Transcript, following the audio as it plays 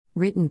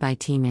Written by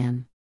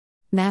T-Man.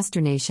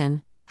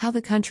 MASTERNATION, How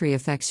the Country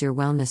Affects Your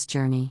Wellness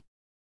Journey.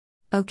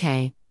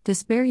 Okay, to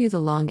spare you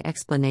the long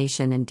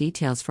explanation and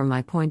details from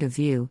my point of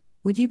view,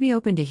 would you be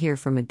open to hear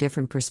from a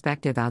different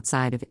perspective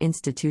outside of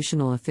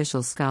institutional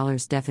official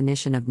scholars'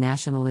 definition of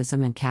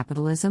nationalism and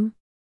capitalism?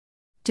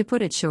 To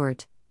put it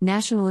short,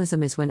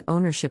 nationalism is when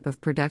ownership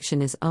of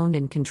production is owned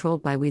and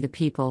controlled by we the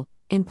people,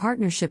 in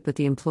partnership with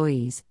the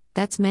employees,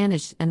 that's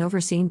managed and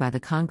overseen by the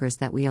Congress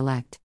that we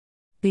elect.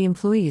 The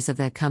employees of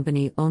that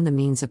company own the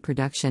means of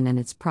production and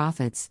its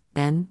profits,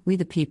 then, we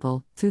the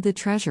people, through the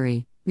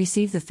Treasury,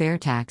 receive the fair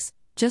tax,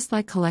 just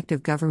like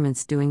collective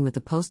governments doing with the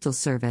Postal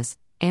Service,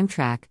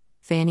 Amtrak,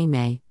 Fannie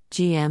Mae,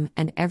 GM,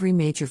 and every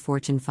major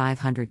Fortune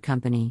 500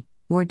 company.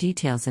 More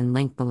details in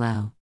link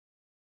below.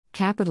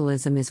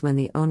 Capitalism is when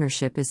the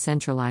ownership is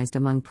centralized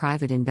among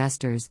private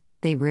investors,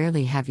 they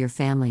rarely have your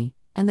family,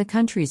 and the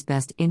country's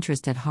best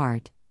interest at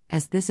heart.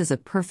 As this is a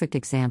perfect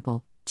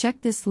example,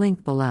 check this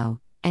link below,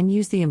 and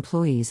use the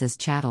employees as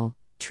chattel,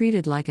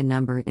 treated like a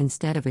number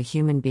instead of a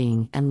human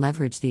being, and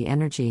leverage the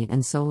energy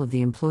and soul of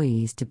the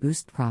employees to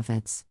boost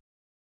profits.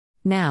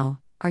 Now,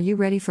 are you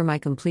ready for my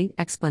complete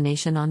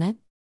explanation on it?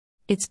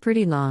 It's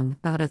pretty long,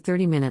 about a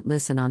 30-minute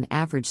listen on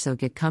average, so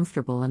get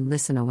comfortable and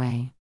listen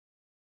away.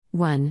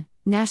 1.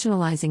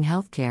 Nationalizing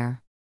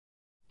healthcare.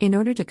 In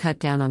order to cut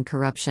down on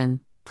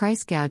corruption,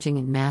 price gouging,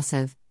 and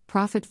massive,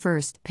 profit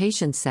first,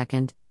 patient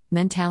second,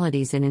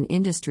 mentalities in an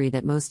industry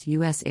that most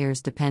U.S. heirs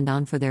depend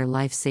on for their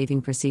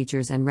life-saving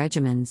procedures and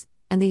regimens,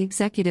 and the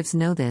executives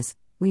know this,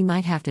 we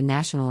might have to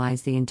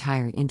nationalize the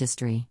entire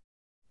industry.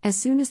 As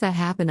soon as that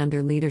happens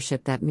under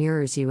leadership that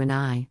mirrors you and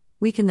I,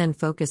 we can then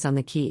focus on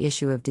the key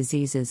issue of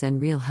diseases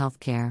and real health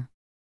care.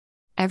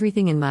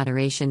 Everything in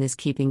moderation is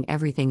keeping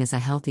everything as a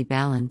healthy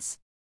balance.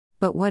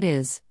 But what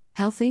is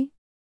healthy?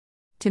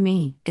 To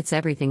me, it's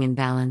everything in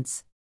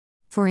balance.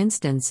 For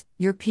instance,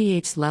 your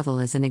pH level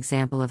is an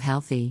example of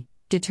healthy,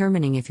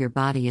 determining if your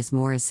body is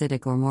more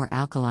acidic or more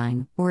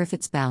alkaline, or if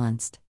it's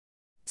balanced.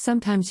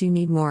 Sometimes you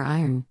need more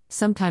iron,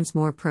 sometimes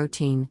more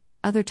protein,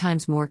 other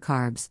times more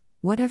carbs.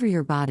 Whatever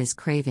your body is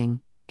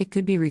craving, it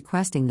could be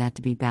requesting that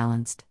to be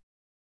balanced.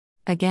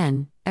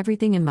 Again,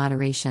 everything in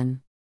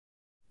moderation.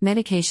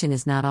 Medication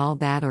is not all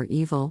bad or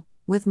evil.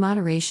 With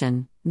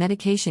moderation,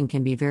 medication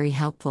can be very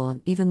helpful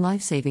and even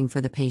life-saving for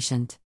the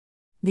patient.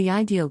 The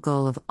ideal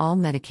goal of all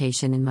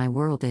medication in my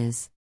world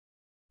is: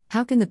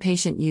 how can the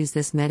patient use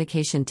this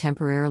medication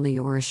temporarily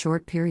or a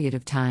short period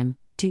of time,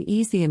 to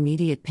ease the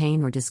immediate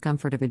pain or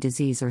discomfort of a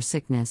disease or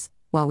sickness,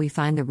 while we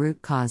find the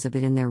root cause of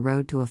it in their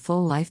road to a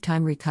full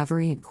lifetime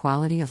recovery and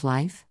quality of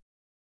life?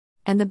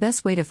 And the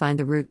best way to find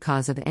the root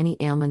cause of any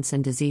ailments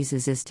and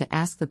diseases is to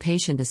ask the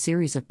patient a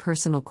series of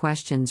personal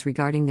questions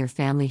regarding their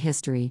family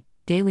history,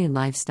 daily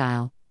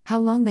lifestyle, how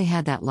long they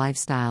had that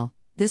lifestyle.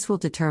 This will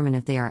determine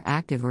if they are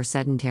active or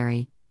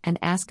sedentary, and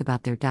ask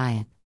about their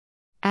diet.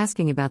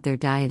 Asking about their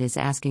diet is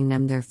asking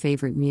them their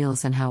favorite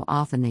meals and how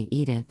often they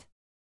eat it.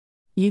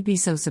 You'd be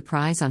so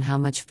surprised on how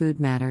much food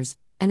matters,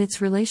 and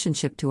its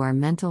relationship to our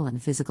mental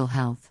and physical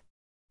health.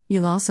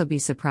 You'll also be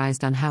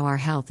surprised on how our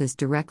health is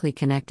directly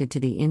connected to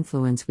the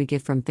influence we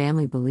get from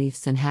family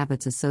beliefs and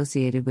habits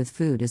associated with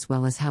food, as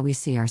well as how we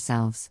see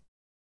ourselves.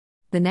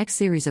 The next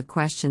series of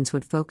questions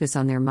would focus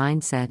on their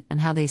mindset and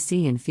how they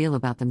see and feel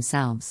about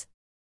themselves.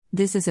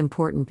 This is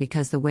important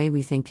because the way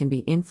we think can be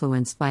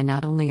influenced by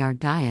not only our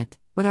diet,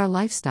 but our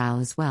lifestyle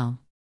as well.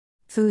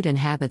 Food and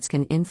habits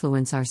can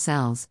influence our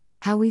cells,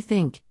 how we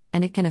think,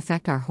 and it can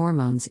affect our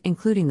hormones,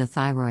 including the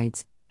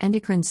thyroids,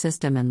 endocrine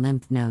system, and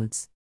lymph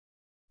nodes.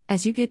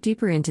 As you get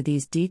deeper into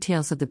these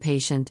details of the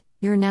patient,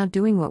 you're now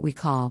doing what we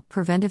call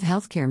preventive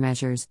healthcare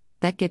measures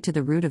that get to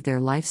the root of their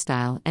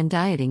lifestyle and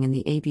dieting in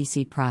the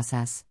ABC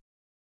process.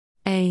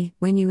 A.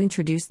 When you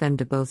introduce them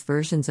to both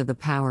versions of the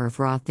power of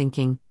raw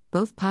thinking,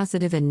 both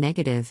positive and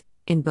negative,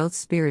 in both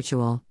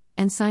spiritual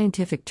and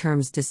scientific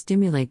terms, to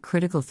stimulate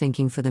critical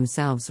thinking for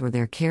themselves or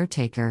their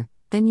caretaker,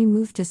 then you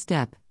move to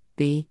step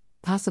B.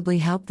 Possibly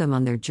help them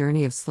on their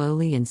journey of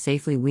slowly and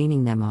safely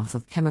weaning them off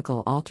of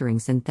chemical-altering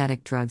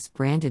synthetic drugs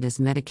branded as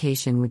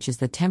medication, which is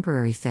the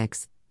temporary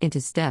fix, into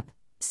step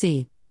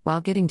C.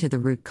 While getting to the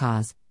root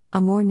cause,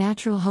 a more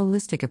natural,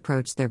 holistic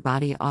approach their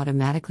body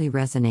automatically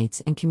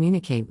resonates and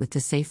communicate with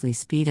to safely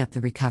speed up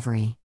the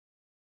recovery.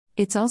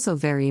 It's also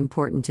very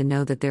important to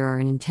know that there are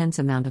an intense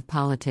amount of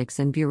politics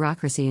and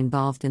bureaucracy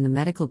involved in the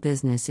medical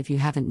business if you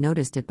haven't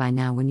noticed it by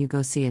now when you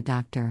go see a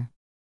doctor.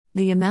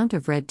 The amount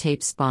of red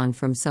tape spawned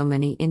from so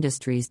many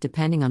industries,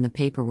 depending on the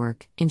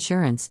paperwork,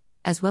 insurance,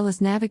 as well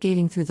as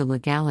navigating through the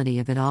legality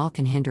of it all,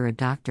 can hinder a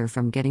doctor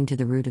from getting to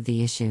the root of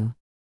the issue.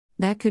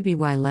 That could be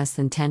why less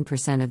than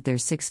 10% of their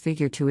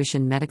six-figure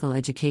tuition medical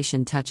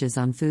education touches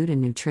on food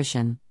and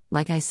nutrition.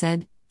 Like I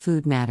said,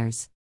 food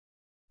matters.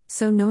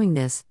 So knowing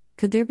this,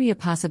 could there be a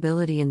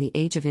possibility in the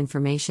age of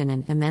information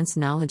and immense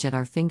knowledge at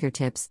our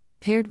fingertips,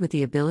 paired with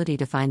the ability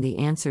to find the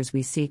answers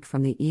we seek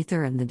from the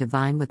ether and the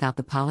divine without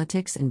the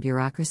politics and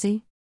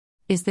bureaucracy?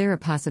 Is there a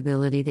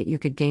possibility that you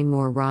could gain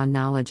more raw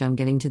knowledge on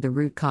getting to the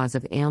root cause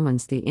of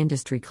ailments the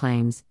industry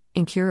claims,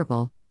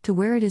 incurable, to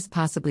where it is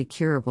possibly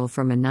curable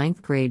from a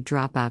ninth grade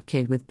dropout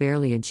kid with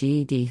barely a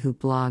GED who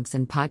blogs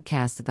and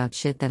podcasts about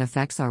shit that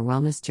affects our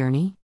wellness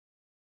journey?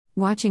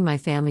 Watching my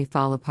family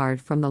fall apart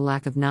from the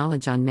lack of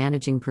knowledge on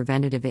managing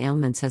preventative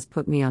ailments has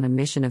put me on a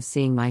mission of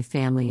seeing my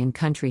family and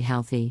country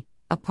healthy,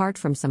 apart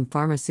from some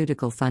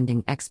pharmaceutical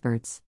funding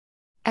experts.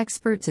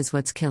 Experts is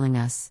what's killing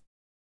us.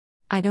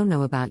 I don't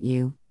know about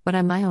you, but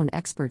I'm my own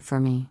expert for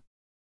me.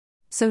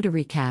 So to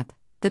recap,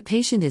 the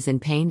patient is in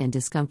pain and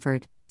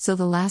discomfort, so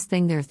the last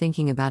thing they're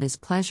thinking about is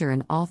pleasure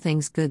and all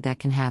things good that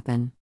can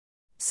happen.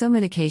 So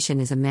medication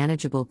is a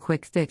manageable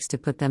quick fix to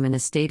put them in a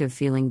state of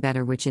feeling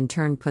better, which in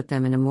turn put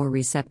them in a more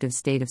receptive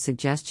state of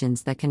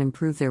suggestions that can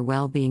improve their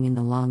well-being in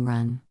the long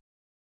run.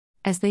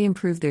 As they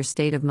improve their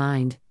state of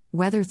mind,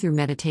 whether through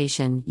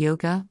meditation,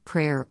 yoga,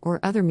 prayer,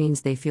 or other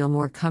means they feel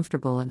more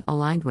comfortable and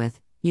aligned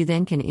with, you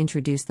then can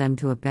introduce them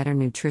to a better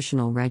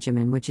nutritional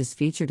regimen, which is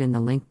featured in the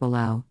link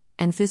below,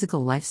 and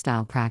physical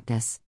lifestyle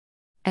practice.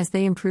 As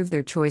they improve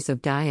their choice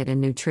of diet and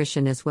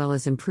nutrition as well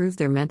as improve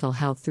their mental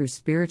health through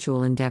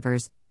spiritual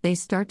endeavors, they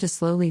start to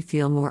slowly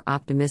feel more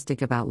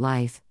optimistic about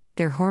life,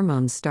 their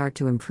hormones start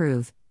to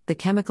improve, the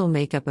chemical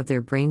makeup of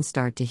their brain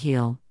start to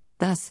heal,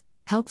 thus,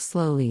 help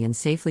slowly and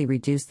safely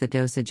reduce the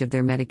dosage of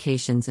their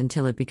medications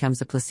until it becomes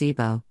a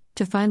placebo,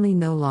 to finally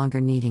no longer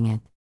needing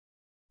it.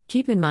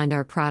 Keep in mind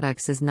our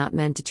products is not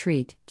meant to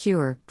treat,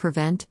 cure,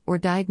 prevent, or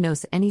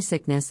diagnose any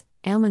sickness,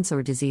 ailments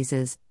or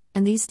diseases,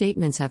 and these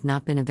statements have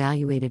not been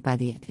evaluated by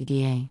the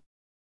FDA.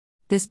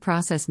 This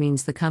process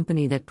means the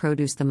company that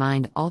produced the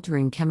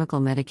mind-altering chemical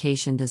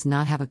medication does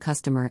not have a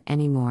customer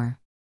anymore.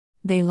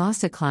 They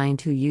lost a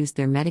client who used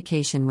their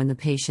medication when the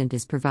patient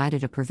is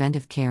provided a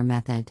preventive care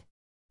method.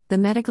 The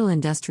medical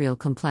industrial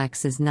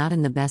complex is not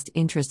in the best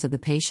interest of the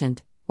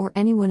patient, or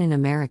anyone in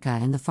America,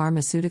 and the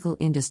pharmaceutical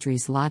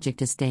industry's logic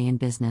to stay in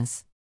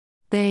business.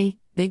 They,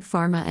 Big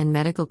Pharma and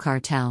medical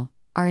cartel,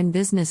 are in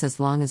business as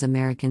long as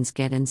Americans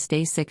get and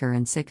stay sicker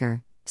and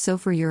sicker, so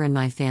for your and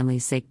my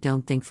family's sake,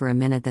 don't think for a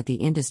minute that the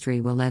industry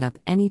will let up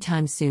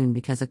anytime soon,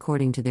 because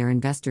according to their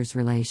investors'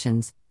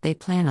 relations, they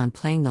plan on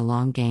playing the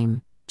long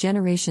game,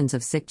 generations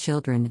of sick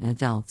children and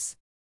adults.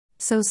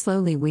 So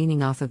slowly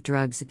weaning off of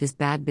drugs is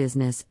bad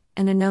business,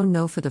 and a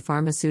no-no for the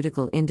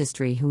pharmaceutical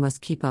industry, who must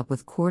keep up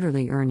with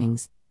quarterly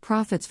earnings,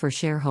 profits for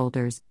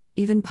shareholders,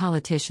 even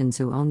politicians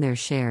who own their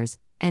shares,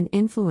 and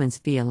influence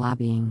via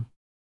lobbying.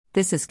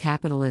 This is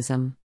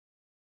capitalism.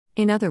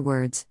 In other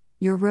words,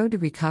 your road to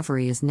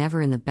recovery is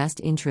never in the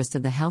best interest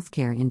of the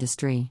healthcare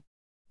industry.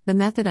 The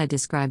method I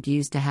described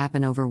used to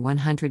happen over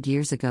 100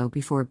 years ago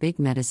before big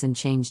medicine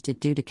changed it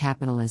due to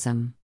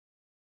capitalism.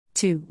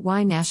 2.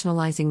 Why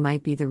nationalizing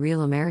might be the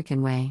real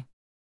American way.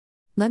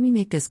 Let me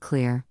make this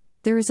clear.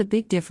 There is a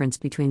big difference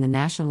between the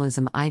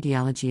nationalism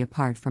ideology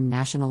apart from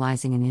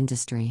nationalizing an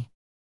industry.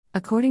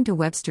 According to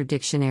Webster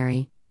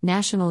Dictionary,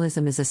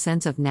 nationalism is a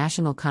sense of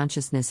national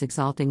consciousness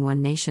exalting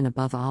one nation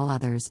above all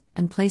others,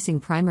 and placing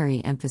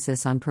primary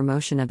emphasis on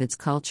promotion of its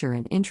culture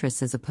and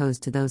interests as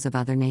opposed to those of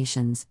other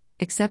nations,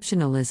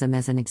 exceptionalism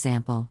as an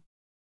example.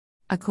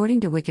 According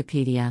to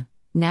Wikipedia,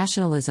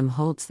 nationalism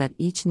holds that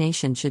each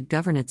nation should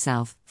govern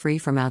itself, free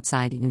from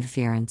outside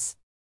interference.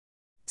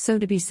 So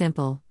to be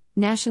simple,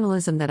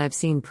 nationalism that I've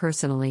seen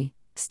personally,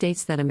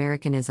 states that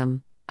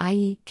Americanism,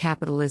 i.e.,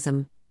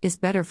 capitalism, is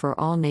better for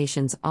all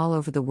nations all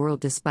over the world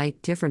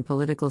despite different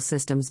political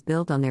systems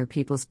built on their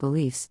people's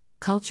beliefs,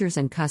 cultures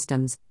and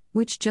customs,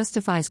 which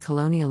justifies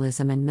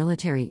colonialism and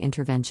military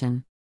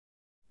intervention.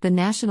 The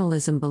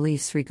nationalism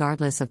beliefs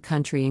regardless of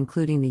country,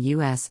 including the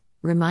U.S.,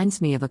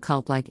 reminds me of a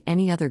cult like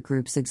any other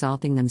groups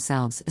exalting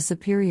themselves as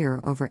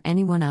superior over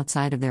anyone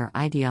outside of their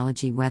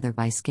ideology, whether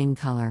by skin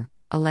color,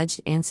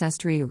 alleged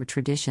ancestry or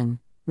tradition,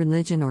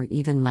 religion or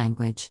even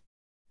language.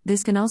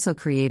 This can also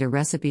create a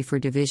recipe for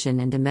division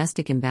and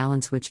domestic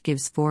imbalance, which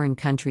gives foreign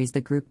countries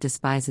the group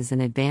despises an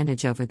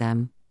advantage over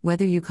them,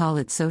 whether you call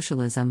it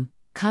socialism,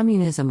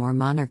 communism or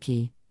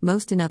monarchy.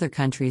 Most in other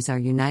countries are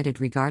united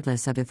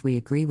regardless of if we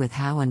agree with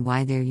how and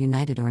why they're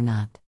united or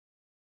not.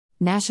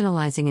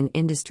 Nationalizing an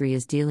industry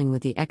is dealing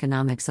with the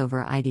economics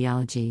over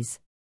ideologies.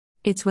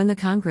 It's when the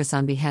Congress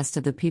on behest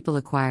of the people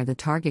acquire the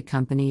target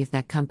company if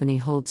that company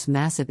holds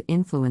massive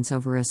influence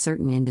over a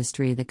certain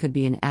industry that could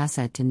be an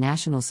asset to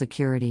national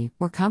security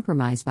or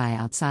compromised by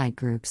outside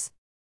groups.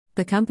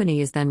 The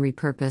company is then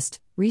repurposed,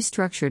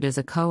 restructured as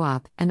a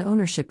co-op, and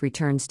ownership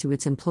returns to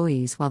its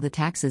employees while the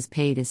taxes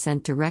paid is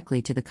sent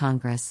directly to the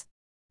Congress.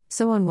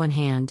 So on one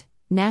hand,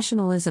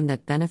 nationalism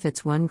that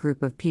benefits one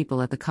group of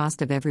people at the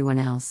cost of everyone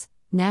else,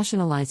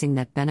 nationalizing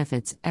that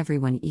benefits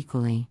everyone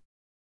equally.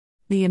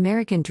 The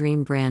American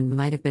dream brand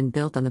might have been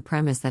built on the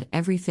premise that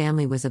every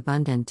family was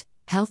abundant,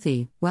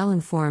 healthy,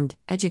 well-informed,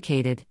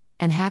 educated,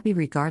 and happy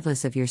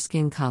regardless of your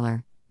skin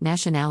color,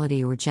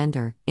 nationality or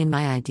gender, in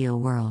my ideal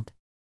world.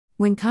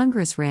 When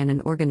Congress ran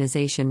an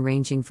organization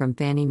ranging from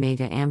Fannie Mae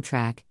to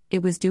Amtrak,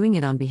 it was doing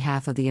it on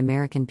behalf of the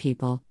American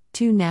people,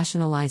 two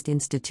nationalized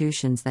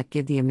institutions that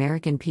give the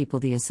American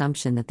people the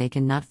assumption that they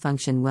cannot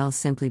function well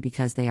simply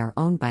because they are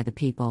owned by the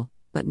people,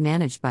 but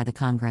managed by the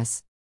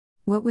Congress.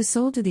 What was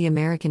sold to the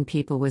American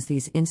people was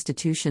these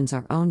institutions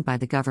are owned by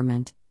the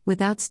government,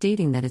 without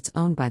stating that it's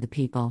owned by the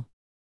people.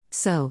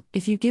 So,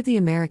 if you give the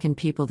American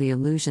people the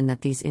illusion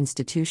that these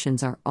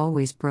institutions are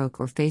always broke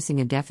or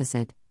facing a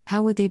deficit,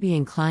 how would they be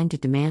inclined to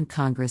demand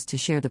Congress to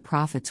share the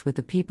profits with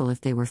the people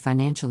if they were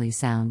financially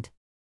sound?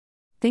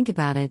 Think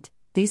about it,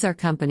 these are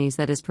companies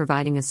that is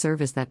providing a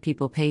service that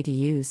people pay to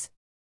use.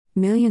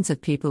 Millions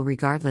of people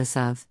regardless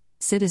of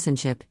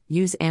citizenship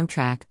use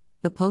Amtrak,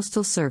 the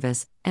Postal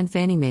Service, and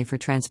Fannie Mae for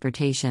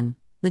transportation,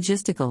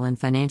 logistical and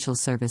financial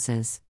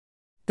services.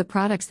 The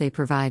products they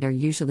provide are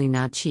usually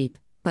not cheap,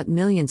 but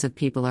millions of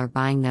people are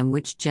buying them,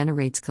 which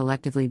generates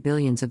collectively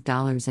billions of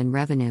dollars in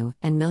revenue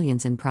and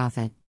millions in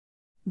profit.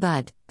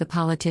 But the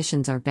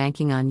politicians are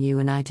banking on you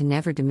and I to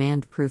never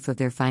demand proof of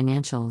their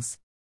financials.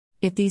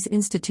 If these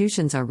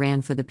institutions are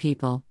ran for the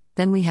people,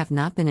 then we have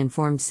not been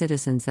informed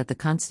citizens that the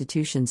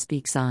Constitution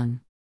speaks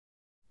on.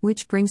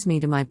 Which brings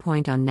me to my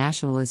point on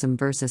nationalism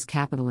versus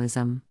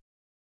capitalism.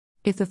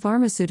 If the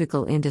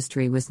pharmaceutical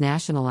industry was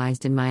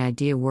nationalized in my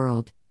idea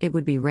world, it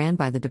would be ran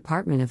by the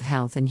Department of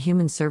Health and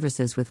Human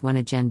Services with one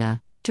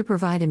agenda: to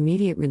provide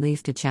immediate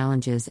relief to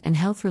challenges and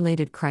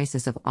health-related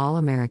crises of all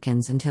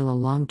Americans until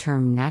a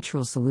long-term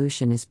natural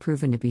solution is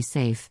proven to be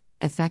safe,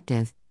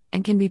 effective,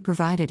 and can be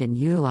provided and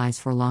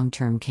utilized for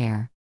long-term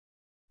care.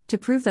 To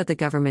prove that the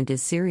government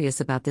is serious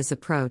about this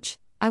approach,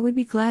 I would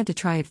be glad to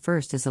try it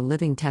first as a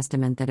living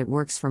testament that it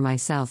works for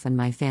myself and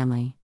my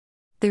family.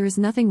 There is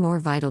nothing more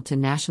vital to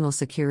national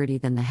security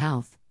than the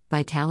health,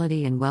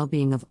 vitality and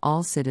well-being of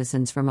all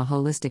citizens from a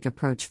holistic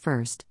approach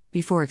first,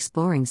 before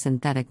exploring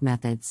synthetic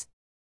methods.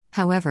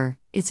 However,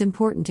 it's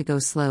important to go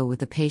slow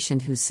with a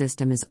patient whose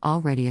system is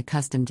already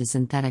accustomed to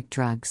synthetic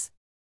drugs.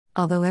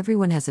 Although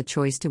everyone has a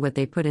choice to what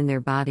they put in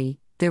their body,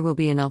 there will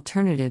be an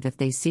alternative if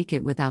they seek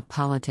it without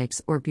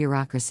politics or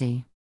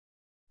bureaucracy.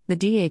 The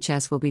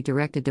DHS will be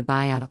directed to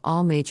buy out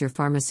all major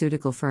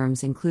pharmaceutical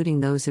firms, including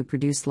those who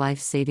produce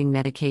life-saving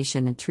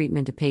medication and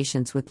treatment to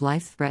patients with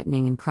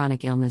life-threatening and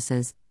chronic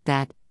illnesses,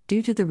 that,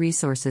 due to the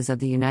resources of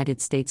the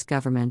United States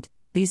government,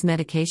 these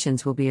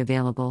medications will be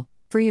available,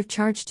 free of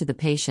charge to the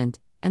patient,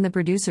 and the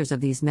producers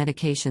of these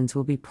medications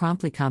will be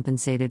promptly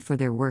compensated for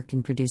their work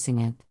in producing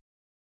it.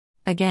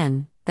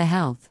 Again, the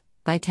health,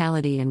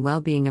 vitality and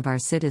well-being of our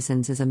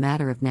citizens is a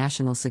matter of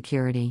national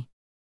security.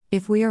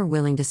 If we are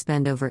willing to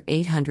spend over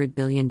 $800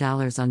 billion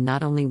on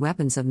not only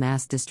weapons of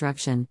mass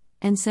destruction,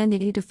 and send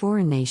aid to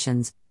foreign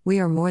nations,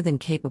 we are more than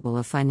capable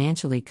of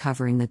financially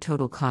covering the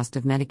total cost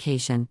of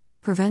medication,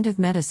 preventive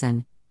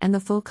medicine, and the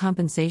full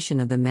compensation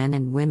of the men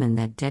and women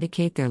that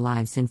dedicate their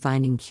lives in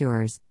finding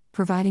cures,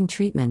 providing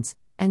treatments,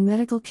 and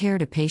medical care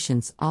to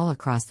patients all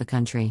across the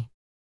country.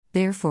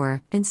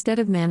 Therefore, instead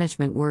of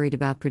management worried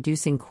about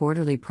producing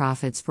quarterly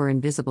profits for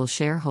invisible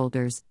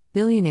shareholders,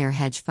 billionaire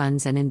hedge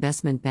funds and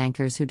investment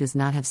bankers who does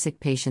not have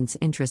sick patients'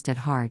 interest at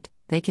heart,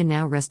 they can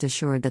now rest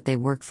assured that they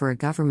work for a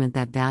government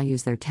that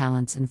values their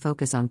talents and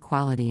focus on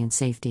quality and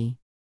safety.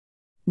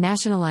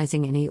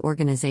 Nationalizing any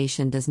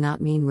organization does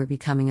not mean we're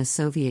becoming a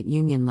Soviet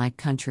Union-like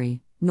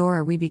country, nor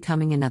are we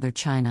becoming another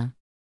China.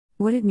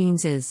 What it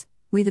means is,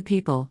 we the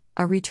people,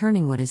 are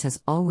returning what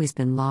has always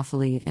been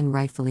lawfully and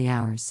rightfully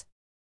ours.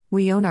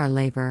 We own our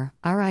labor,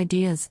 our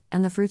ideas,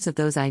 and the fruits of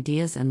those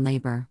ideas and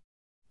labor.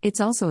 It's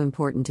also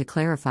important to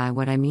clarify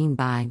what I mean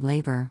by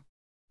labor.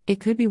 It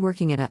could be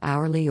working at an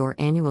hourly or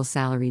annual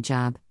salary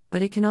job,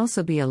 but it can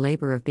also be a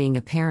labor of being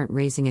a parent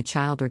raising a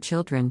child or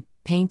children,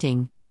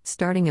 painting,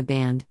 starting a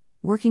band,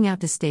 working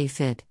out to stay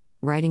fit,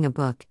 writing a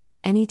book.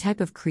 Any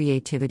type of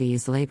creativity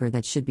is labor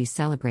that should be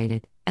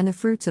celebrated, and the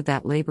fruits of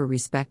that labor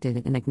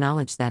respected and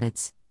acknowledged that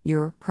it's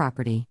your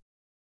property.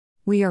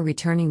 We are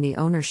returning the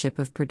ownership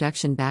of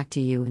production back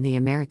to you and the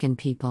American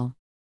people.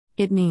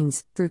 It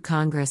means, through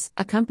Congress,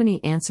 a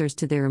company answers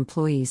to their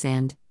employees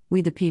and,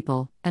 we the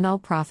people, and all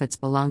profits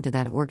belong to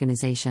that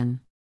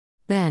organization.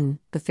 Then,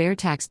 the fair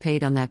tax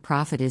paid on that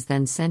profit is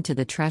then sent to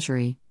the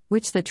Treasury,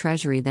 which the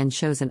Treasury then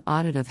shows an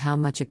audit of how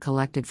much it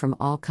collected from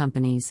all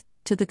companies,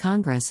 to the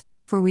Congress,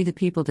 for we the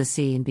people to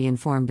see and be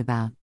informed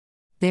about.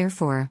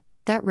 Therefore,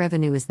 that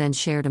revenue is then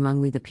shared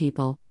among we the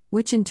people,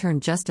 which in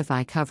turn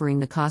justify covering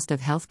the cost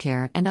of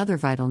healthcare and other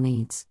vital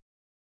needs.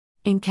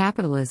 In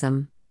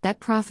capitalism, that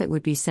profit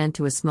would be sent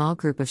to a small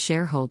group of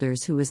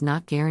shareholders who is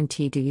not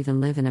guaranteed to even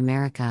live in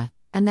America,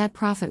 and that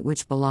profit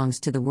which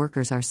belongs to the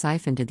workers are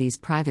siphoned to these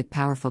private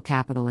powerful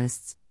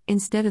capitalists,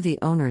 instead of the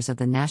owners of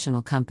the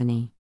national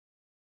company.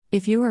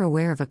 If you are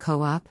aware of a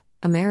co-op,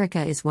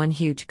 America is one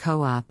huge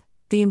co-op,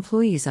 the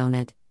employees own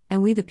it,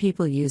 and we the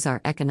people use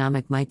our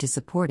economic might to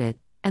support it,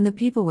 and the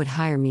people would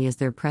hire me as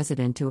their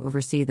president to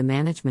oversee the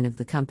management of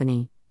the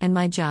company, and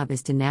my job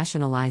is to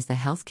nationalize the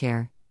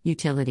healthcare,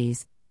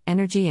 utilities,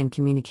 energy and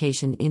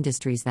communication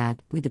industries that,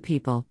 we the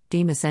people,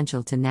 deem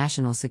essential to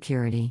national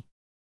security.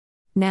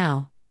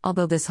 Now,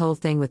 although this whole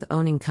thing with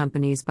owning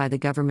companies by the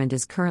government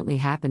is currently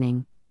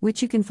happening,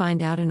 which you can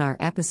find out in our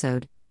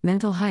episode,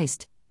 Mental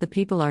Heist, the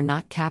people are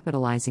not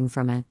capitalizing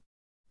from it.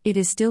 It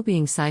is still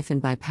being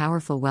siphoned by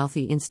powerful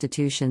wealthy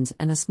institutions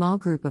and a small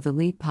group of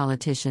elite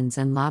politicians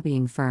and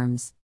lobbying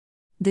firms.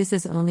 This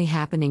is only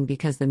happening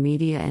because the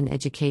media and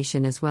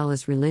education as well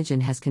as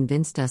religion has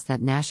convinced us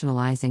that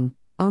nationalizing,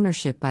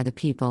 ownership by the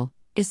people,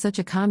 is such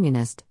a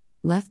communist,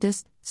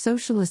 leftist,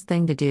 socialist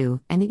thing to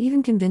do, and it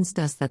even convinced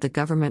us that the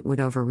government would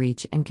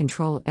overreach and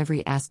control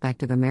every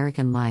aspect of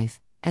American life,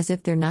 as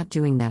if they're not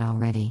doing that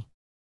already.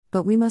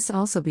 But we must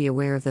also be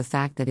aware of the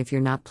fact that if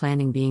you're not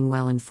planning being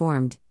well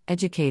informed,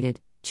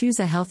 educated, choose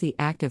a healthy,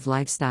 active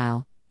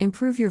lifestyle,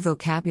 improve your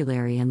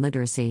vocabulary and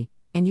literacy,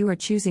 and you are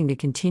choosing to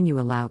continue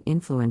allow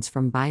influence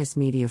from biased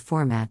media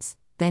formats,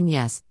 then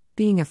yes,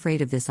 being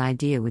afraid of this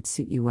idea would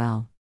suit you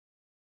well.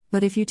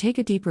 But if you take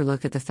a deeper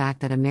look at the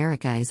fact that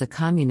America is a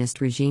communist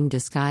regime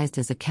disguised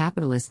as a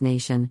capitalist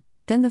nation,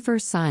 then the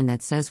first sign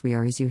that says we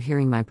are is you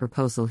hearing my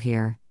proposal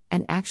here,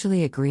 and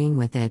actually agreeing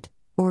with it,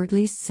 or at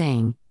least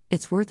saying,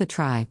 it's worth a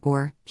try,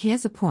 or, he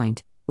has a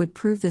point, would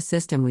prove the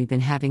system we've been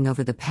having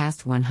over the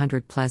past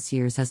 100 plus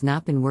years has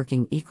not been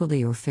working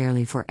equally or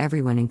fairly for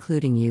everyone,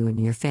 including you and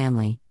your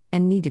family,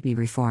 and need to be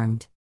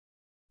reformed.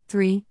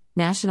 3.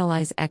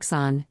 Nationalize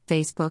Exxon,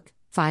 Facebook,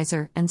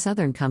 Pfizer, and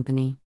Southern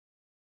Company.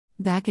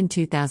 Back in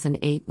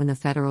 2008, when the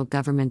federal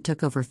government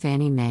took over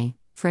Fannie Mae,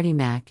 Freddie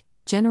Mac,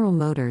 General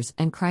Motors,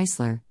 and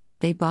Chrysler,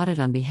 they bought it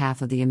on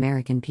behalf of the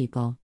American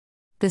people.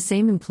 The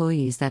same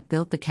employees that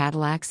built the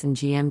Cadillacs and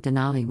GM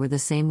Denali were the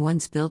same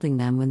ones building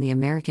them when the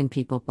American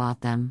people bought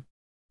them.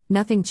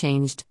 Nothing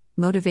changed,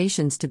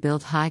 motivations to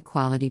build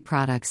high-quality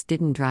products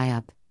didn't dry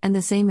up, and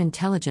the same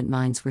intelligent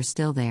minds were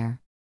still there.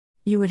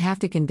 You would have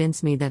to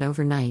convince me that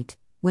overnight,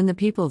 when the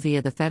people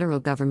via the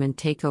federal government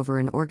take over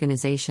an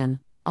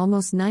organization,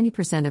 almost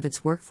 90% of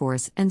its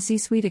workforce and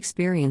C-suite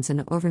experience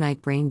an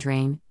overnight brain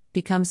drain,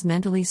 becomes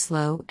mentally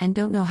slow and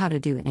don't know how to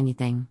do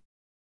anything.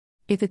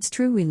 If it's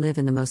true we live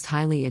in the most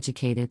highly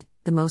educated,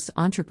 the most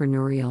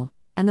entrepreneurial,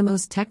 and the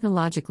most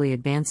technologically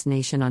advanced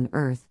nation on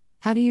earth,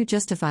 how do you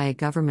justify a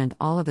government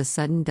all of a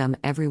sudden dumb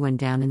everyone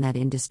down in that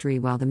industry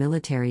while the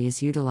military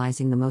is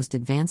utilizing the most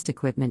advanced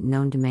equipment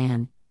known to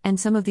man, and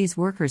some of these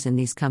workers in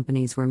these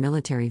companies were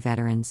military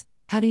veterans?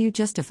 How do you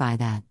justify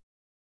that?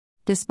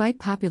 Despite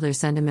popular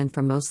sentiment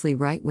from mostly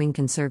right-wing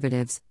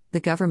conservatives,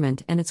 the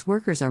government and its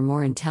workers are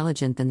more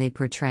intelligent than they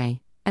portray.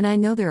 And I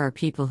know there are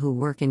people who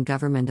work in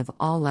government of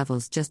all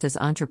levels just as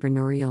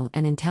entrepreneurial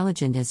and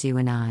intelligent as you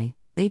and I.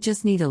 They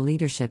just need a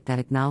leadership that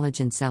acknowledge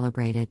and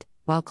celebrate it,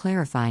 while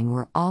clarifying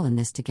we're all in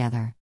this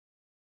together.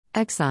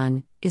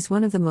 Exxon is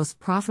one of the most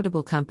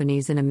profitable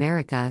companies in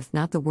America, if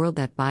not the world,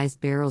 that buys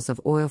barrels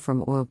of oil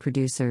from oil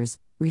producers,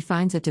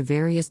 refines it to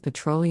various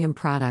petroleum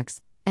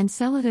products, and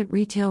sell it at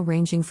retail,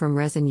 ranging from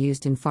resin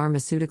used in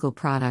pharmaceutical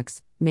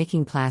products,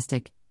 making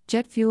plastic,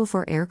 jet fuel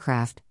for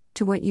aircraft,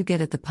 to what you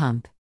get at the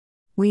pump.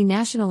 We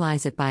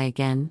nationalize it by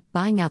again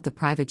buying out the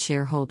private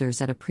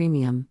shareholders at a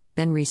premium,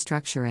 then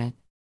restructure it.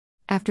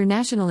 After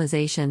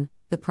nationalization,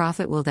 the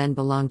profit will then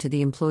belong to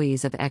the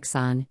employees of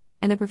Exxon,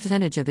 and a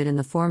percentage of it in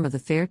the form of the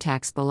fair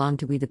tax belong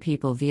to we the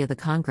people via the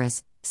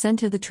Congress, sent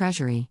to the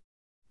Treasury.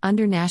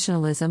 Under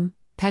nationalism,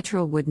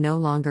 petrol would no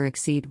longer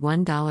exceed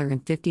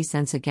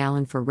 $1.50 a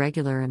gallon for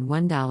regular and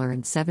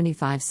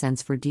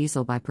 $1.75 for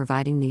diesel by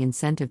providing the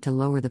incentive to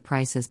lower the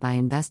prices by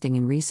investing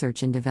in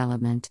research and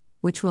development,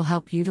 which will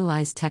help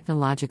utilize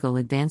technological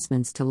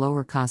advancements to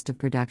lower cost of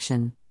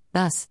production,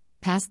 thus,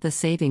 pass the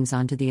savings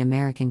on to the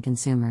American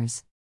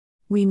consumers.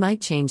 We might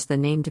change the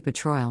name to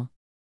Petroil.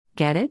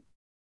 Get it?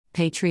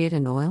 Patriot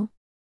and Oil?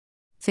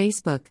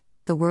 Facebook,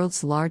 the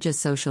world's largest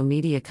social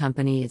media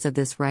company as of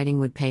this writing,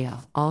 would pay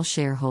off all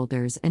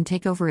shareholders and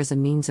take over as a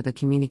means of a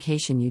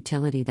communication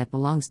utility that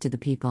belongs to the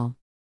people.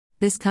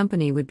 This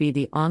company would be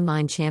the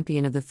online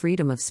champion of the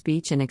freedom of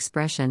speech and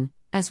expression,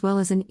 as well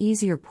as an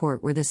easier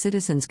port where the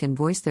citizens can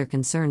voice their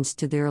concerns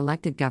to their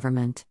elected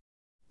government.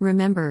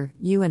 Remember,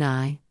 you and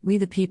I, we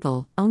the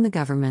people, own the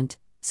government,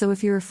 so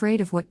if you're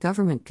afraid of what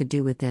government could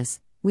do with this,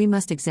 we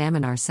must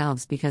examine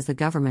ourselves, because the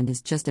government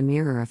is just a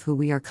mirror of who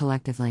we are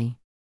collectively.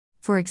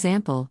 For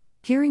example,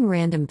 hearing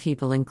random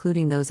people,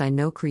 including those I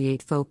know,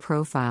 create faux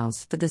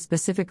profiles for the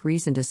specific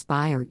reason to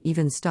spy or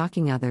even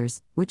stalking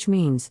others, which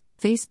means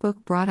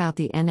Facebook brought out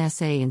the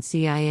NSA and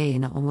CIA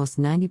in almost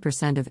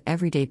 90% of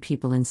everyday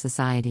people in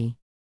society.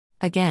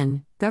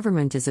 Again,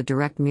 government is a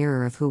direct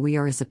mirror of who we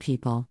are as a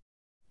people.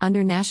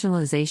 Under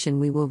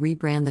nationalization, we will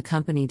rebrand the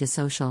company to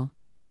Social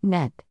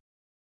Net.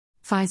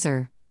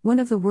 Pfizer, one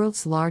of the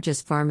world's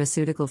largest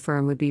pharmaceutical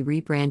firm, would be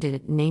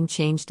rebranded and name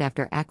changed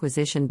after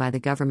acquisition by the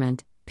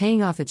government,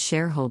 paying off its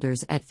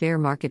shareholders at fair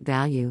market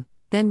value,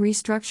 then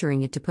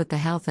restructuring it to put the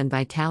health and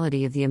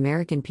vitality of the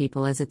American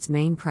people as its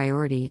main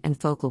priority and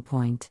focal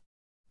point.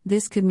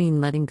 This could mean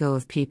letting go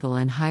of people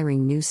and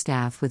hiring new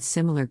staff with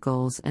similar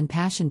goals and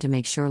passion to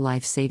make sure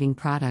life-saving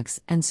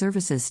products and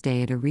services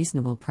stay at a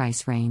reasonable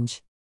price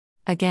range.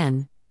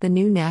 Again, the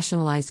new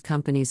nationalized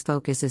company's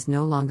focus is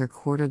no longer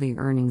quarterly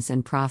earnings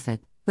and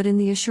profit, but in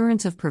the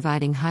assurance of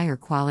providing higher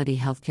quality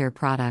healthcare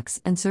products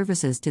and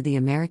services to the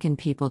American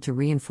people to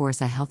reinforce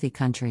a healthy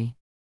country.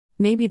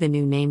 Maybe the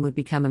new name would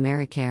become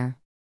AmeriCare.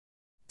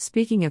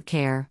 Speaking of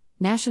care,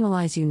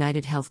 nationalize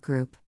United Health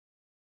Group.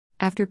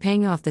 After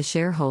paying off the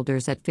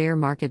shareholders at fair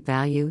market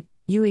value,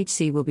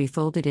 UHC will be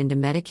folded into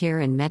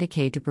Medicare and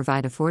Medicaid to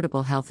provide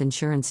affordable health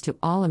insurance to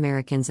all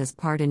Americans as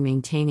part in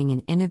maintaining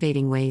and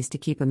innovating ways to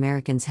keep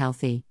Americans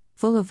healthy,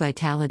 full of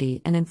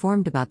vitality, and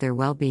informed about their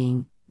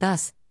well-being,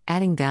 thus,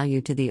 adding value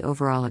to the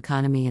overall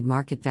economy and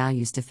market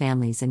values to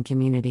families and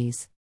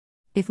communities.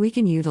 If we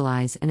can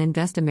utilize and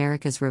invest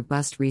America's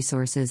robust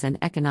resources and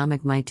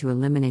economic might to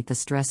eliminate the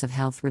stress of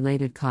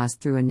health-related costs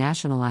through a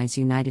nationalized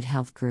United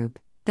Health Group,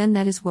 then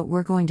that is what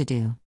we're going to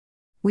do.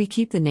 We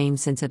keep the name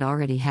since it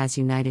already has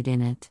United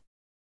in it.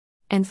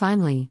 And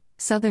finally,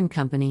 Southern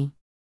Company.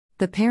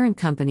 The parent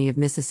company of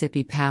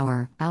Mississippi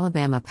Power,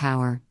 Alabama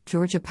Power,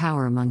 Georgia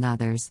Power among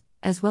others,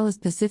 as well as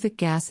Pacific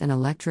Gas and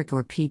Electric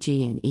or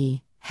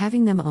PG&E,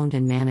 having them owned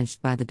and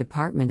managed by the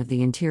Department of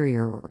the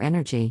Interior or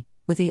Energy,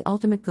 with the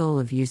ultimate goal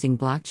of using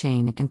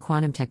blockchain and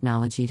quantum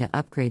technology to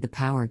upgrade the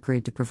power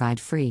grid to provide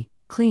free,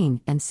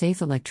 clean, and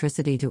safe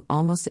electricity to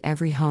almost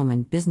every home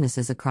and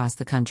businesses across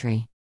the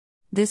country.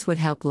 This would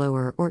help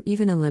lower or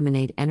even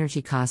eliminate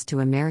energy costs to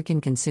American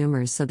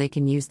consumers so they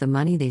can use the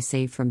money they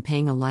save from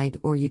paying a light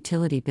or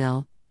utility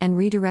bill and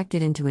redirect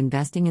it into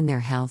investing in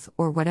their health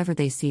or whatever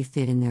they see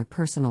fit in their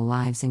personal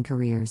lives and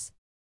careers.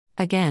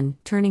 Again,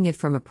 turning it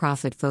from a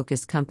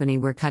profit-focused company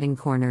where cutting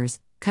corners,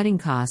 cutting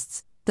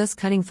costs, thus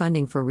cutting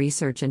funding for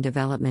research and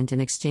development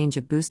in exchange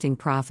of boosting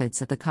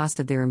profits at the cost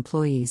of their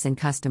employees and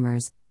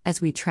customers,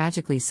 as we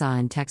tragically saw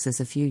in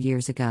Texas a few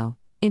years ago,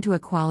 into a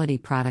quality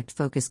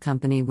product-focused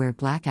company where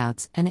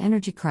blackouts and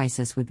energy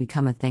crisis would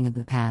become a thing of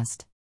the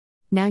past.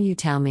 Now you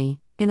tell me,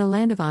 in a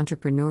land of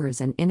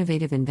entrepreneurs and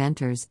innovative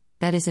inventors,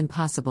 that is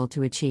impossible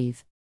to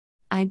achieve.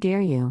 I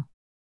dare you.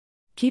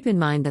 Keep in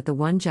mind that the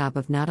one job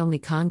of not only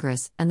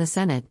Congress and the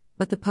Senate,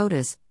 but the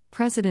POTUS,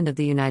 President of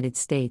the United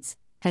States,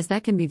 has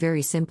that can be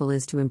very simple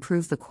is to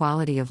improve the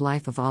quality of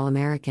life of all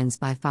Americans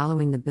by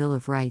following the Bill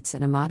of Rights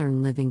and a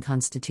modern living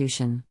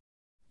constitution.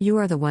 You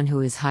are the one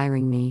who is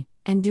hiring me,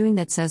 and doing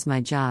that says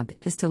my job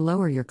is to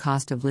lower your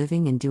cost of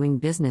living and doing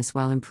business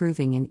while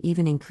improving and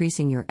even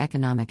increasing your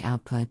economic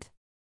output.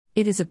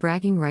 It is a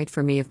bragging right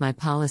for me if my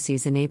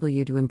policies enable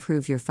you to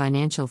improve your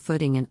financial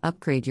footing and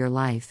upgrade your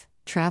life,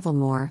 travel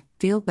more,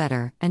 feel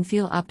better, and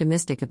feel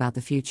optimistic about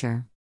the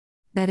future.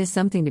 That is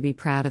something to be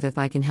proud of if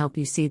I can help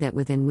you see that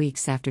within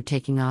weeks after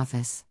taking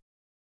office.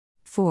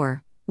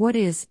 4. What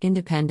is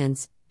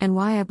independence, and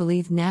why I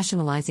believe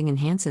nationalizing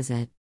enhances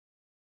it?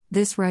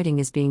 This writing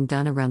is being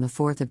done around the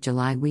 4th of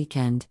July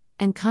weekend,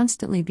 and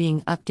constantly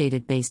being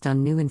updated based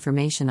on new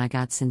information I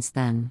got since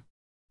then.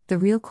 The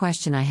real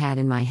question I had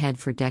in my head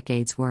for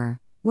decades were,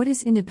 what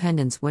is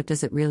independence, what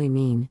does it really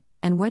mean,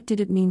 and what did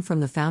it mean from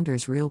the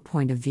founder's real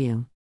point of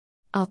view?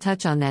 I'll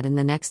touch on that in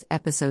the next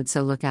episode,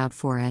 so look out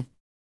for it.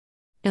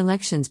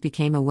 Elections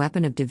became a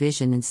weapon of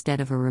division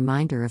instead of a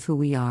reminder of who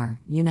we are,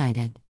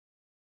 united.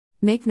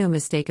 Make no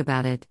mistake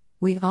about it,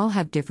 we all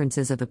have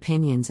differences of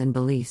opinions and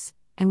beliefs,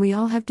 and we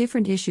all have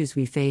different issues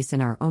we face in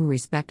our own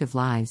respective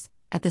lives.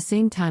 At the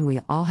same time, we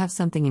all have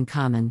something in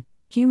common: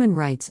 human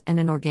rights and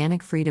an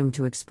organic freedom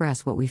to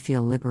express what we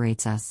feel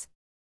liberates us.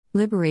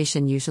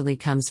 Liberation usually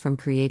comes from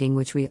creating,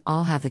 which we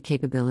all have the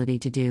capability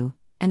to do,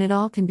 and it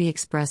all can be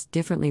expressed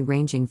differently,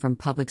 ranging from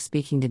public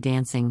speaking to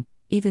dancing,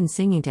 even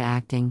singing to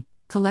acting,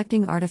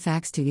 collecting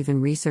artifacts to even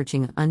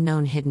researching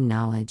unknown hidden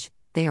knowledge.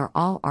 They are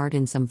all art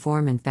in some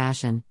form and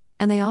fashion,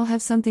 and they all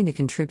have something to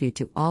contribute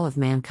to all of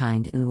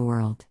mankind in the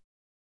world.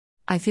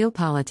 I feel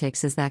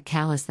politics is that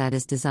callus that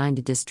is designed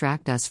to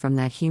distract us from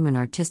that human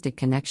artistic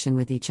connection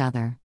with each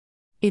other.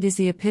 It is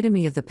the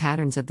epitome of the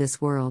patterns of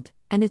this world,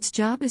 and its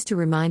job is to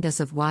remind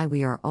us of why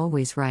we are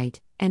always right,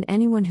 and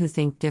anyone who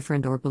think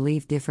different or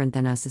believe different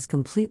than us is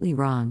completely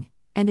wrong,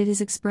 and it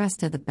is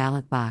expressed at the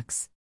ballot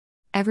box.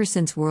 Ever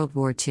since World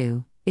War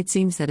II, it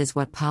seems that is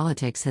what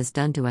politics has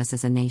done to us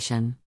as a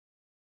nation.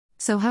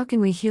 So how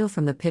can we heal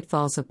from the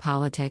pitfalls of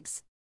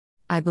politics?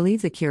 I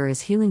believe the cure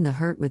is healing the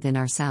hurt within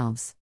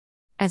ourselves.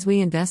 As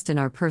we invest in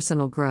our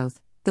personal growth,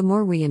 the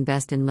more we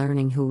invest in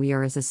learning who we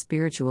are as a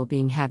spiritual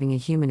being having a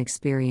human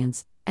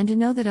experience, and to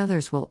know that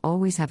others will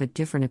always have a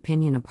different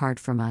opinion apart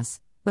from us,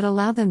 but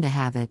allow them to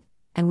have it,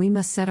 and we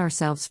must set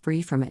ourselves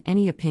free from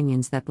any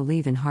opinions that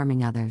believe in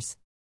harming others.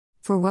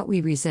 For what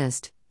we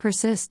resist,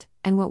 persist,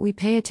 and what we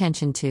pay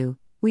attention to,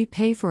 we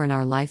pay for in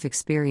our life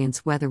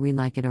experience whether we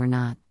like it or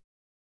not.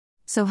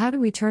 So how do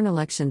we turn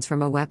elections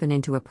from a weapon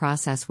into a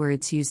process where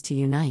it's used to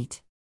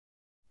unite?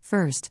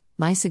 First,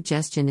 my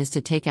suggestion is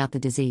to take out the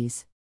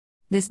disease.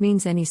 This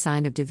means any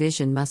sign of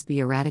division must be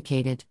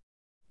eradicated.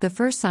 The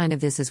first sign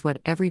of this is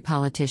what every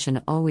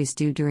politician always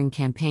do during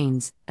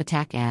campaigns: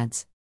 attack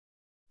ads.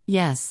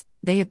 Yes,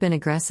 they have been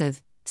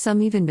aggressive,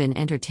 some even been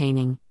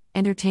entertaining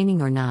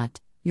or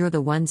not, you're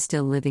the one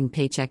still living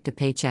paycheck to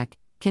paycheck,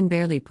 can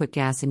barely put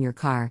gas in your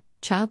car,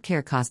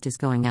 childcare cost is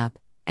going up,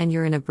 and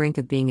you're in a brink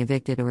of being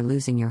evicted or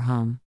losing your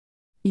home.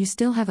 You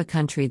still have a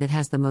country that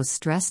has the most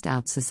stressed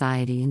out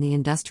society in the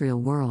industrial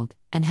world,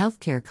 and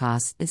healthcare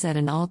costs is at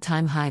an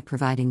all-time high,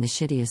 providing the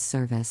shittiest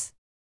service.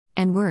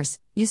 And worse,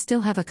 you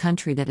still have a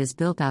country that is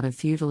built out of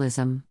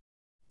feudalism.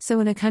 So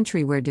in a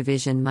country where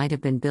division might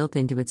have been built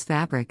into its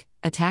fabric,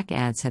 attack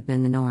ads have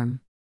been the norm.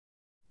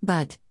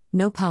 But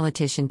no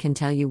politician can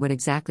tell you what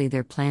exactly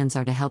their plans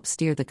are to help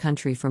steer the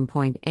country from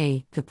point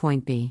A to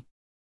point B.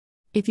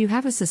 If you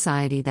have a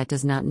society that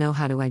does not know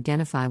how to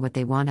identify what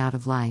they want out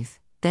of life,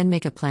 then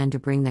make a plan to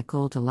bring that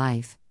goal to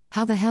life.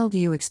 How the hell do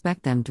you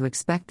expect them to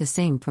expect the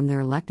same from their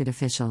elected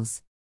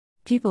officials?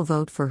 People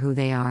vote for who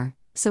they are,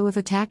 so if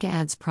attack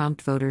ads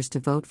prompt voters to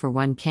vote for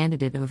one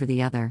candidate over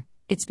the other,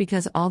 it's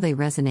because all they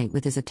resonate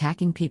with is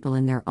attacking people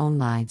in their own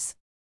lives.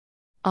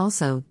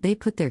 Also, they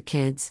put their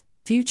kids'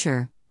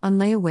 future on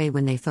layaway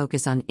when they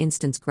focus on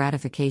instant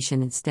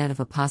gratification instead of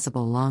a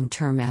possible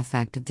long-term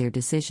effect of their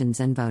decisions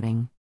and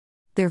voting.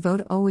 Their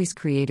vote always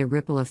create a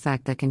ripple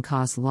effect that can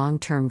cause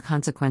long-term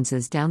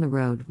consequences down the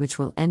road, which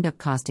will end up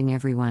costing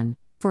everyone.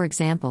 For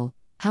example,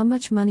 how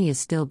much money is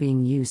still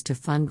being used to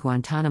fund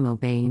Guantanamo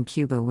Bay in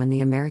Cuba when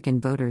the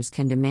American voters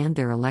can demand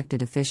their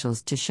elected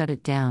officials to shut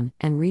it down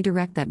and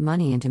redirect that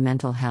money into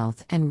mental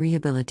health and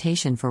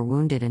rehabilitation for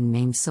wounded and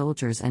maimed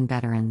soldiers and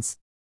veterans?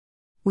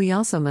 We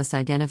also must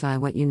identify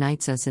what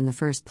unites us in the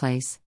first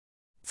place.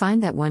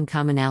 Find that one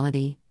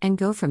commonality, and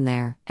go from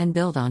there, and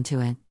build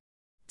onto it.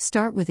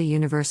 Start with a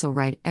universal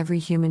right every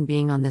human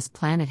being on this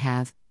planet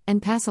have,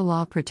 and pass a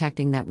law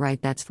protecting that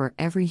right that's for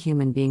every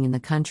human being in the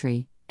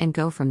country, and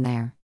go from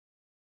there.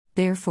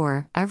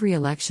 Therefore, every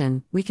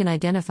election, we can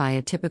identify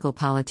a typical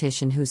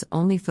politician who's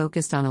only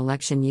focused on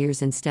election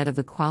years instead of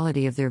the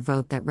quality of their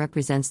vote that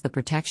represents the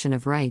protection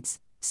of rights,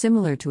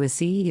 similar to a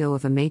CEO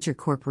of a major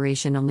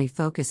corporation only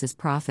focuses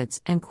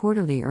profits and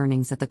quarterly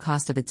earnings at the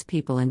cost of its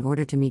people in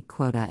order to meet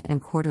quota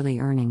and quarterly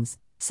earnings,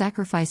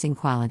 sacrificing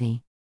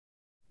quality.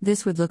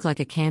 This would look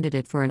like a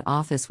candidate for an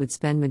office would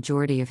spend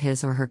majority of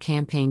his or her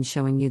campaign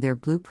showing you their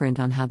blueprint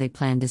on how they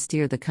plan to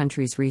steer the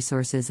country's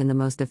resources in the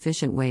most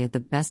efficient way at the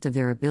best of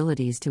their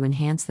abilities to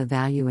enhance the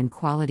value and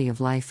quality of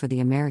life for the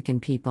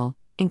American people,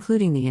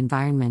 including the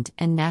environment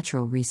and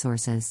natural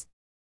resources.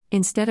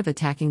 Instead of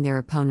attacking their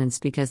opponents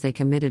because they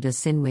committed a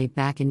sin way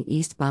back in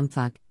East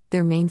Bumfuck,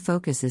 their main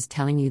focus is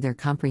telling you their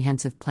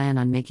comprehensive plan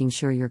on making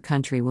sure your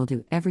country will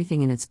do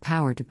everything in its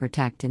power to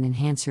protect and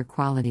enhance your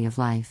quality of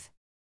life.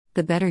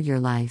 The better your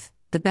life,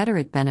 the better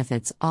it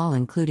benefits all,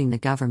 including the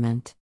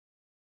government.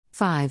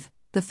 5.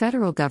 The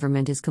federal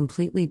government is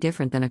completely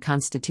different than a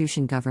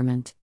constitution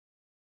government.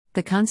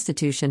 The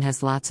Constitution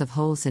has lots of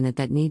holes in it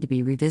that need to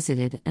be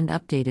revisited and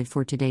updated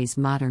for today's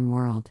modern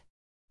world.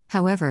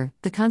 However,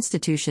 the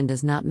Constitution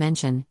does not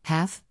mention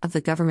half of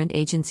the government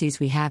agencies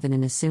we have in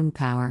an assumed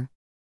power.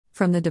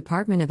 From the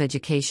Department of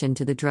Education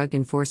to the Drug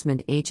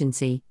Enforcement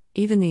Agency,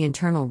 even the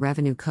Internal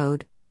Revenue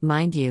Code,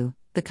 mind you,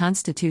 the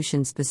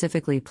Constitution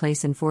specifically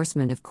place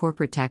enforcement of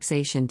corporate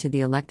taxation to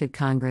the elected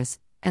Congress,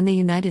 and the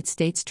United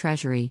States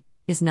Treasury,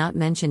 is not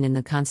mentioned in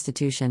the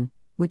Constitution,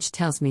 which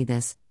tells me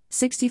this: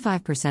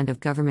 65% of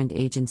government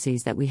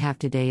agencies that we have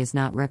today is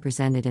not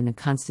represented in a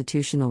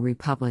constitutional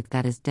republic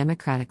that is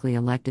democratically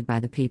elected by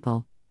the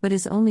people, but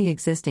is only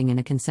existing in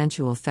a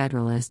consensual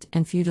federalist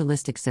and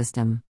feudalistic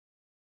system.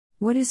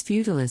 What is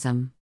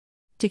feudalism?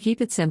 To keep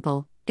it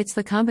simple, it's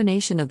the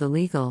combination of the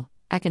legal,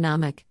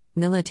 economic,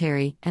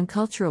 military, and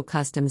cultural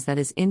customs that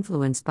is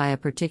influenced by a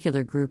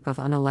particular group of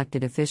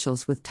unelected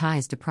officials with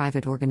ties to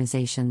private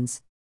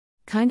organizations.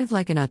 Kind of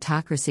like an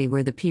autocracy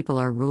where the people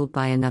are ruled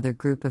by another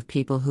group of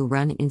people who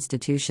run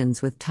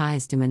institutions with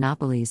ties to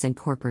monopolies and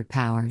corporate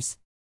powers.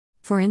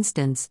 For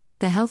instance,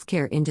 the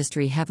healthcare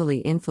industry heavily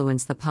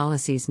influenced the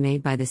policies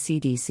made by the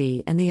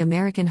CDC and the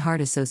American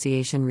Heart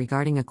Association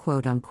regarding a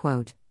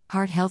quote-unquote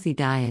heart-healthy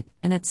diet,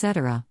 and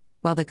etc.,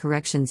 while the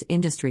corrections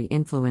industry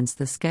influenced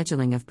the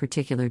scheduling of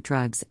particular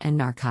drugs and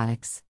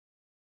narcotics.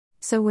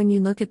 So when you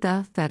look at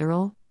the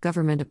federal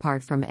government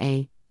apart from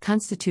a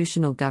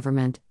constitutional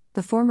government,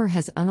 the former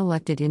has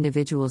unelected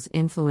individuals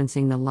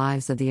influencing the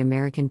lives of the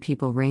American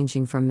people,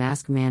 ranging from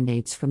mask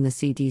mandates from the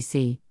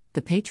CDC,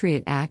 the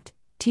Patriot Act,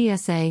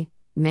 TSA,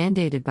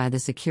 mandated by the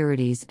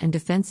securities and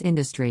defense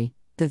industry,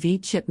 the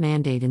V-chip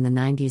mandate in the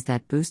 90s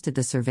that boosted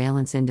the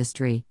surveillance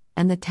industry,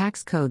 and the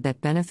tax code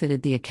that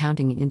benefited the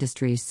accounting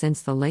industries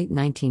since the late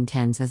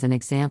 1910s as an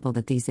example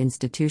that these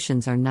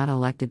institutions are not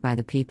elected by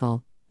the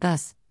people,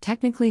 thus,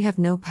 technically have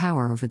no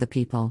power over the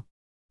people.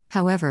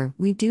 However,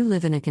 we do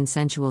live in a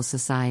consensual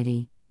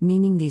society,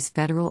 meaning these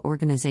federal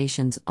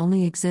organizations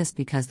only exist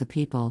because the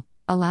people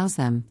allows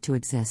them to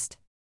exist.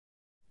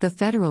 The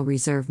Federal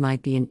Reserve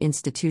might be an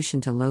institution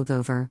to loathe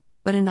over,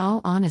 but in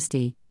all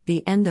honesty,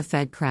 the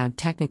Fed crowd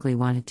technically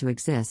want it to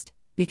exist,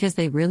 because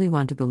they really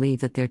want to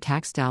believe that their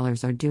tax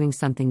dollars are doing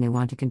something they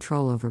want to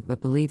control over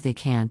but believe they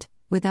can't,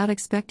 without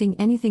expecting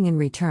anything in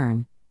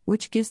return,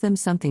 which gives them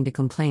something to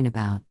complain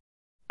about.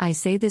 I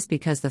say this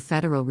because the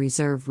Federal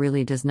Reserve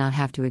really does not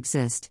have to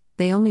exist,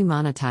 they only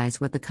monetize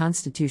what the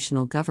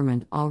constitutional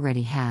government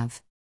already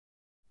have.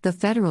 The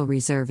Federal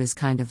Reserve is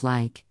kind of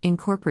like, in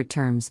corporate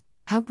terms,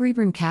 how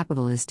Breburn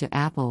Capital is to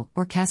Apple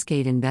or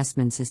Cascade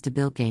Investments is to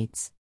Bill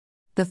Gates.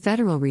 The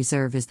Federal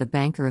Reserve is the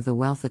banker of the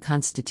wealth the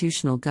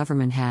constitutional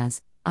government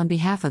has, on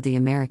behalf of the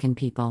American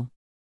people.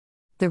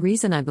 The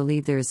reason I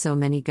believe there is so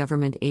many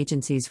government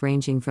agencies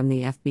ranging from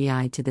the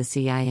FBI to the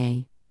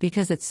CIA,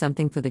 Because it's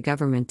something for the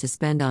government to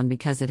spend on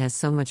because it has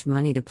so much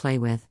money to play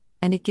with,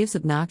 and it gives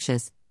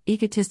obnoxious,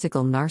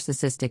 egotistical,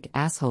 narcissistic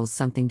assholes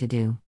something to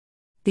do.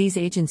 These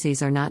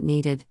agencies are not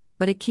needed,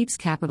 but it keeps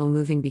capital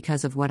moving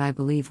because of what I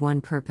believe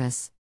one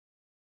purpose.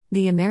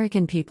 The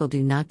American people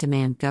do not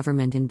demand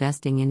government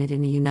investing in it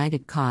in a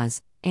united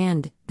cause,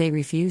 and they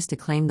refuse to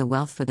claim the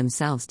wealth for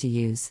themselves to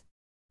use.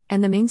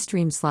 And the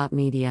mainstream slot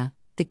media,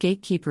 the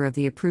gatekeeper of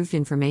the approved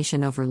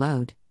information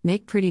overload,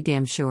 make pretty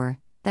damn sure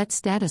that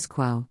status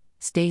quo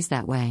stays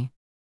that way.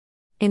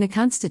 In a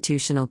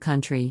constitutional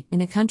country,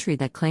 in a country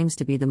that claims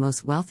to be the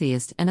most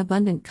wealthiest and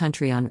abundant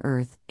country on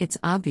earth, it's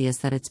obvious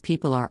that its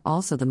people are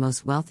also the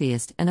most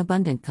wealthiest and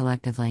abundant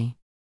collectively.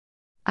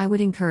 I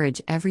would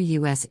encourage every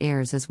U.S.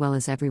 heirs as well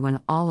as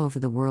everyone all over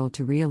the world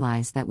to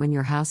realize that when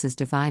your house is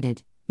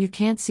divided, you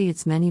can't see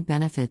its many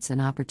benefits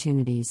and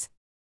opportunities.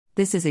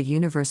 This is a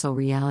universal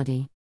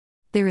reality.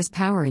 There is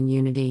power in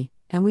unity,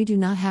 and we do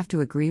not have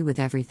to agree with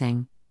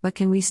everything, but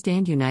can we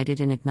stand united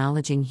in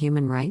acknowledging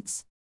human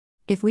rights?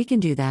 If we can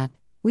do that,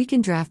 we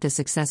can draft a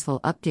successful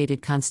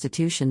updated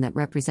constitution that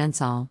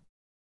represents all.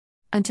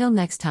 Until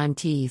next time,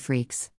 TE freaks.